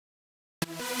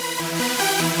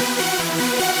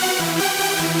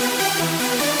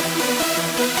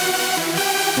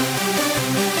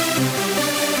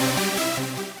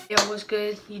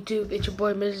good, YouTube? It's your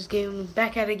boy Mrs. Game,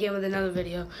 back at it again with another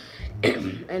video.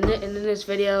 and in this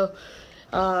video,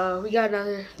 we got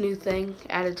another new thing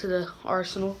added to the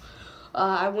arsenal.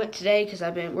 I went today because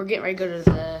we're getting ready to go to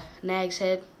the Nag's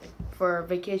Head for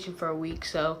vacation for a week,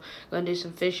 so I'm gonna do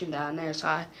some fishing down there.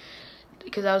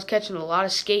 Because I was catching a lot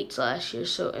of skates last year,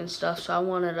 so I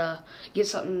wanted to get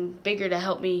something bigger to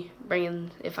help me bring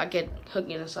in if I get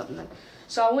hooked into something.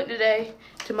 So I went today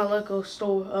to my local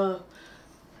store,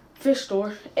 fish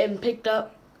store, and picked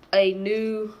up a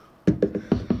new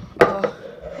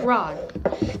rod.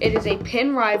 It is a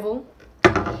PENN RIVAL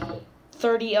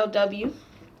 30 LW.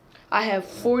 I have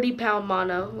 40-pound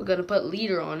mono. We're gonna put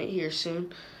leader on it here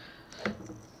soon.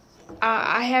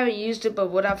 I haven't used it, but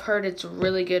what I've heard, it's a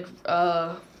really good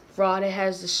rod. It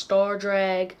has the star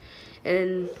drag,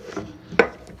 and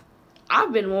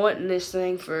I've been wanting this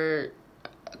thing for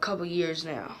a couple years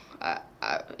now.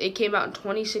 It came out in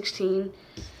 2016,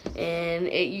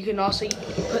 and you can also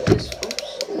put this.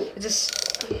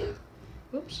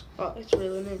 Oops! Oh, it's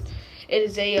reeling in. It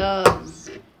is a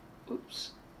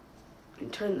oops. Let me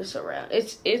turn this around.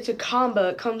 It's a combo.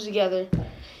 It comes together.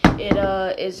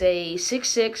 It is a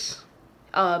 6'6".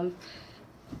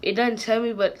 It doesn't tell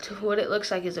me, but what it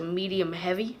looks like is a medium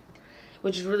heavy,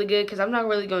 which is really good because I'm not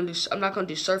gonna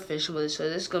do surf fishing with it. So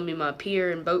this is gonna be my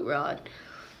pier and boat rod,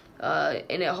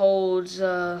 and it holds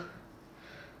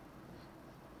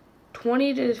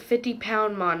 20 to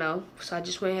 50-pound mono. So I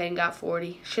just went ahead and got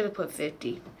 40. Should have put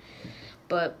 50,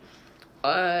 but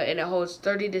and it holds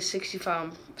 30 to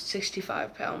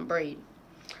 65-pound braid.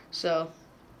 So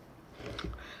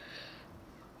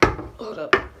hold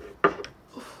up.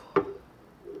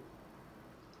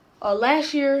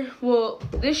 This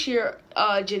year,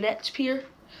 Jeanette's Pier,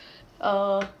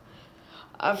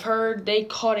 I've heard they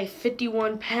caught a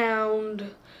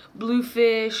 51-pound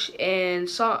bluefish and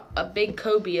saw a big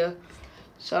cobia.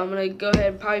 So I'm going to go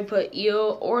ahead and probably put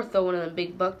eel or throw one of the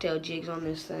big bucktail jigs on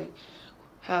this thing.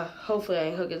 Hopefully I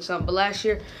ain't hooking something. But last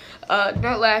year,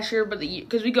 not last year, but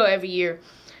because we go every year.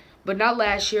 But not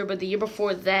last year, but the year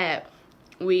before that,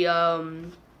 we, there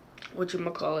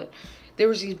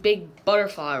was these big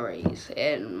butterfly rays,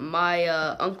 and my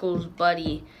uncle's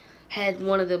buddy had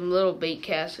one of them little bait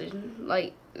casters,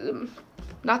 like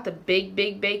not the big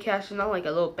bait caster, not like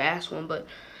a little bass one, but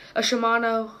a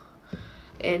Shimano,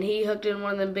 and he hooked in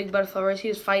one of them big butterfly rays. He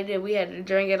was fighting it. We had to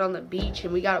drink it on the beach,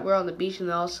 and we're on the beach, and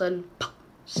then all of a sudden, pop,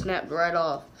 snapped right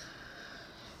off.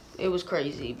 It was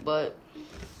crazy, but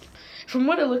from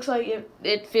what it looks like,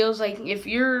 it feels like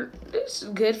this is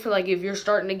good for like if you're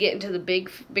starting to get into the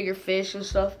bigger fish and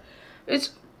stuff.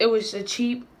 It's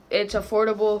cheap, it's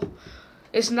affordable,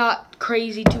 it's not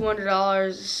crazy.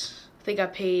 $200. I think I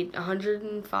paid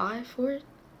 $105 for it,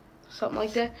 something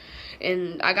like that,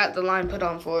 and I got the line put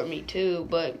on for me too.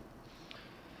 But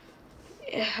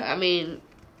I mean,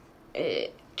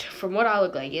 from what I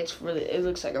look like, it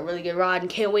looks like a really good rod, and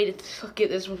can't wait to get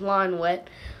this line wet.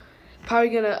 Probably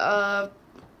gonna,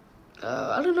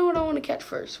 I don't know what I want to catch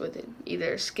first with it.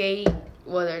 Either skate,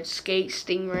 whether it's skate,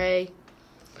 stingray,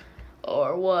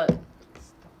 or what.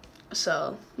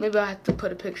 So, maybe I have to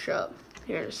put a picture up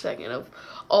here in a second of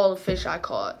all the fish I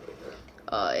caught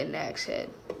in Nag's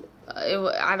Head.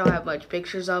 I don't have much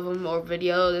pictures of them or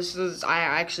video. I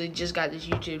actually just got this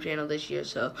YouTube channel this year,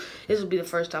 so this will be the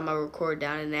first time I record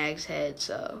down in Nag's Head.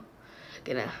 So, I'm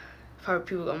gonna have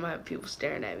people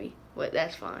staring at me, but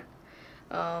that's fine.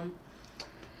 I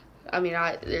mean,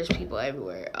 there's people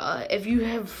everywhere. If you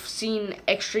have seen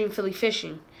Extreme Philly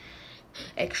Fishing,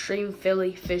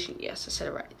 yes, I said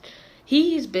it right.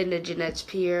 He's been to Jeanette's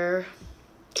Pier.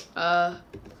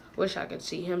 Wish I could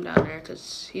see him down there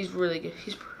because he's really good.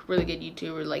 He's a really good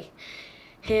YouTuber. Like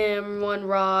him, One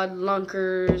Rod,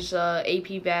 Lunkers,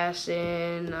 AP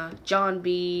Bassin, John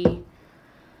B.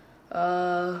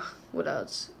 What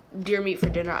else? Deer meat for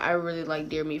dinner. I really like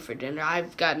deer meat for dinner.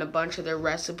 I've gotten a bunch of their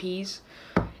recipes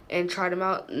and tried them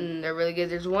out, and they're really good.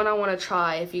 There's one I want to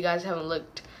try. If you guys haven't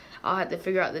looked, I'll have to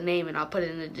figure out the name, and I'll put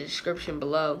it in the description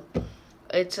below.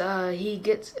 It's he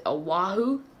gets a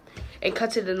wahoo and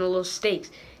cuts it into little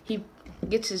steaks. He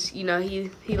gets his,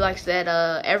 he likes that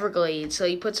Everglades, so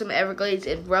he puts some Everglades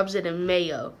and rubs it in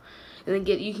mayo, and then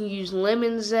you can use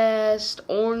lemon zest,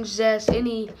 orange zest,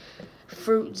 any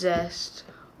fruit zest,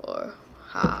 or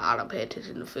I don't pay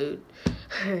attention to food,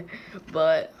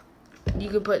 but you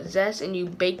can put zest and you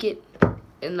bake it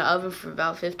in the oven for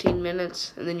about 15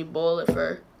 minutes, and then you boil it for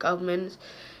a couple minutes,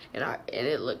 and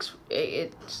it looks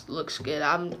good.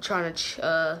 I'm trying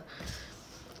to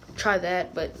try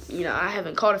that, but I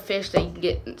haven't caught a fish that you can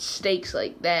get steaks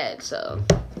like that. So,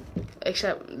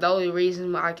 except the only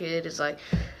reason I could is like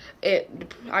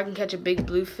I can catch a big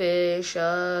bluefish,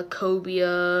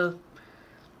 cobia,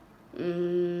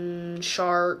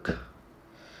 shark.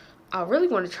 I really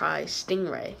want to try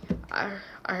stingray. I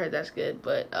heard that's good,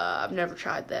 but I've never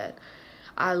tried that.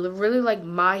 I really like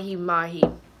mahi.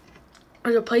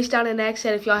 There's a place down in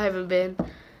Accent, if y'all haven't been.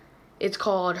 It's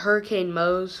called Hurricane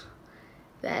Moe's.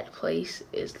 That place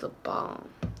is the bomb.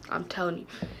 I'm telling you.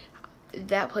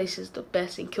 That place is the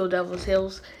best in Kill Devil's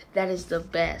Hills. That is the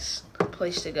best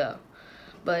place to go.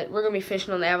 But we're going to be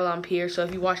fishing on the Avalon Pier. So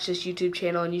if you watch this YouTube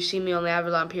channel and you see me on the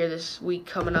Avalon Pier this week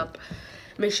coming up,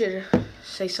 make sure to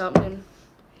say something.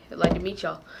 I'd like to meet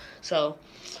y'all. So,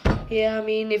 yeah, I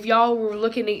mean, if y'all were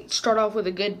looking to start off with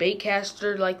a good bait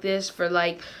caster like this for,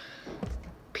 like,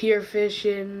 pier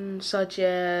fishing, such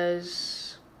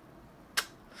as,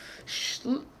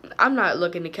 I'm not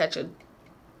looking to catch a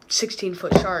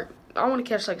 16-foot shark. I want to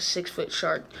catch like a 6-foot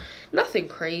shark. Nothing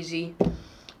crazy,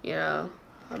 you know.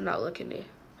 I'm not looking to.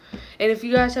 And if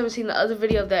you guys haven't seen the other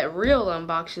video of that reel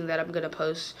unboxing that I'm gonna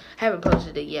post, I haven't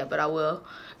posted it yet, but I will.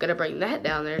 Gonna bring that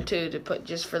down there too to put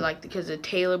just for like because the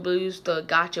Taylor Blues, the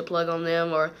gotcha plug on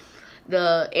them, or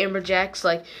the amberjacks.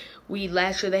 Like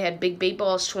last year they had big bait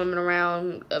balls swimming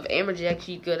around of amberjacks.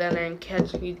 You'd go down there and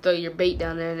catch. You'd throw your bait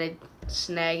down there and they'd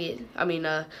snag it.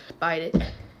 Bite it.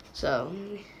 So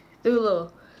do a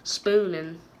little spoon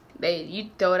and you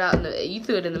throw it out you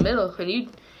threw it in the middle and you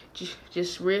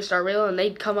just start reeling and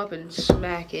they'd come up and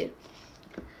smack it.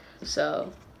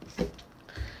 So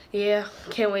yeah,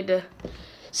 can't wait to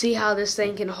see how this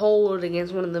thing can hold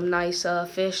against one of them nice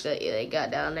fish that they got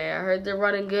down there. I heard they're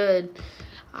running good.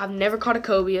 I've never caught a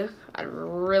cobia. I'd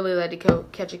really like to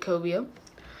catch a cobia.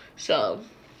 So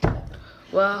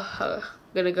well, I'm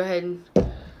gonna go ahead and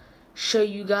show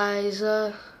you guys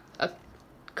a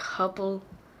couple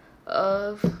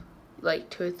of like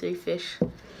 2 or 3 fish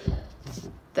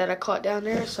that I caught down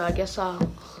there, so I guess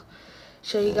I'll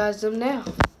show you guys them now.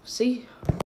 See?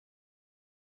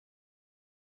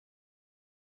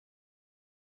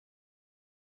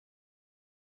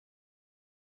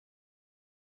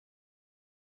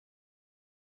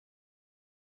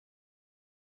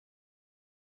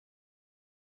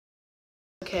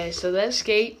 Okay, so that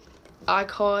skate I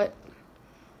caught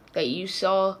that you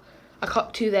saw, I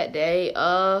caught 2 that day.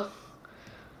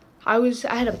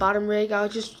 I had a bottom rig. I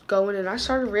was just going and I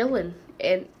started reeling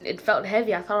and it felt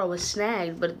heavy. I thought I was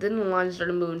snagged, but then the line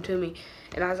started moving to me.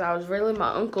 And as I was reeling, my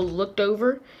uncle looked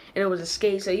over and it was a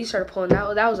skate. So he started pulling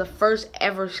out. That was the first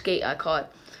ever skate I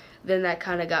caught. Then that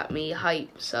kind of got me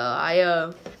hyped. So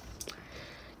I,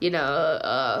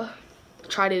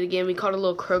 tried it again. We caught a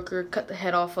little croaker, cut the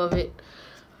head off of it,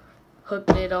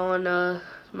 hooked it on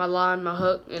my line, my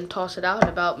hook, and toss it out.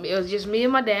 It was just me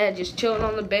and my dad just chilling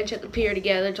on the bench at the pier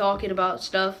together, talking about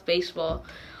stuff, baseball,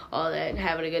 all that, and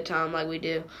having a good time like we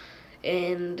do.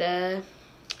 And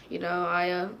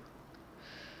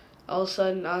all of a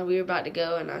sudden we were about to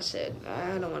go, and I said,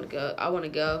 I don't want to go. I want to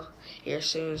go here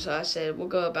soon. So I said, we'll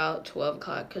go about 12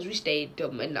 o'clock because we stayed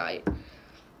till midnight.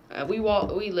 We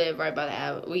live right by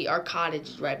our cottage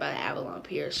is right by the Avalon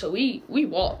Pier, so we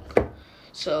walk.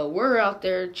 So we're out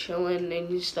there chilling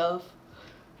and stuff,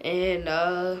 and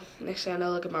next thing I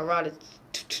know, look at my rod. I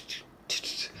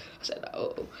said,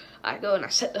 oh. I go and I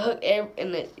set the hook,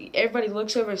 and everybody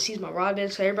looks over and sees my rod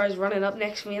bend, so everybody's running up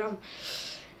next to me, and I'm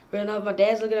running up. My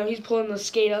dad's looking up, he's pulling the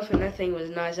skate up, and that thing was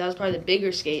nice. That was probably the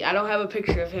bigger skate. I don't have a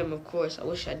picture of him, of course. I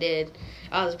wish I did.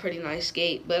 That was a pretty nice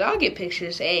skate, but I'll get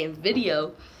pictures and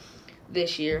video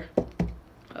this year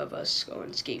of us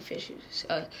going skate fishing.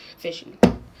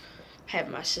 Have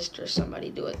my sister or somebody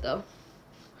do it though.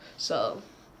 So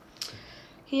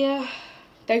yeah,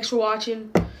 thanks for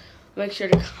watching. Make sure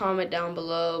to comment down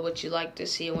below what you'd like to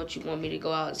see and what you want me to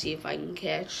go out and see if I can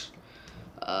catch.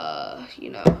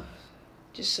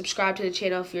 Just subscribe to the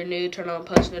channel if you're new. Turn on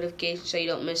post notifications so you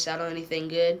don't miss out on anything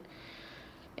good.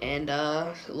 And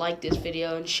like this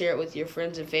video and share it with your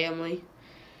friends and family.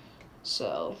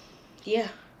 So yeah,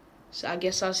 so I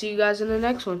guess I'll see you guys in the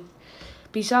next one.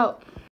 Peace out.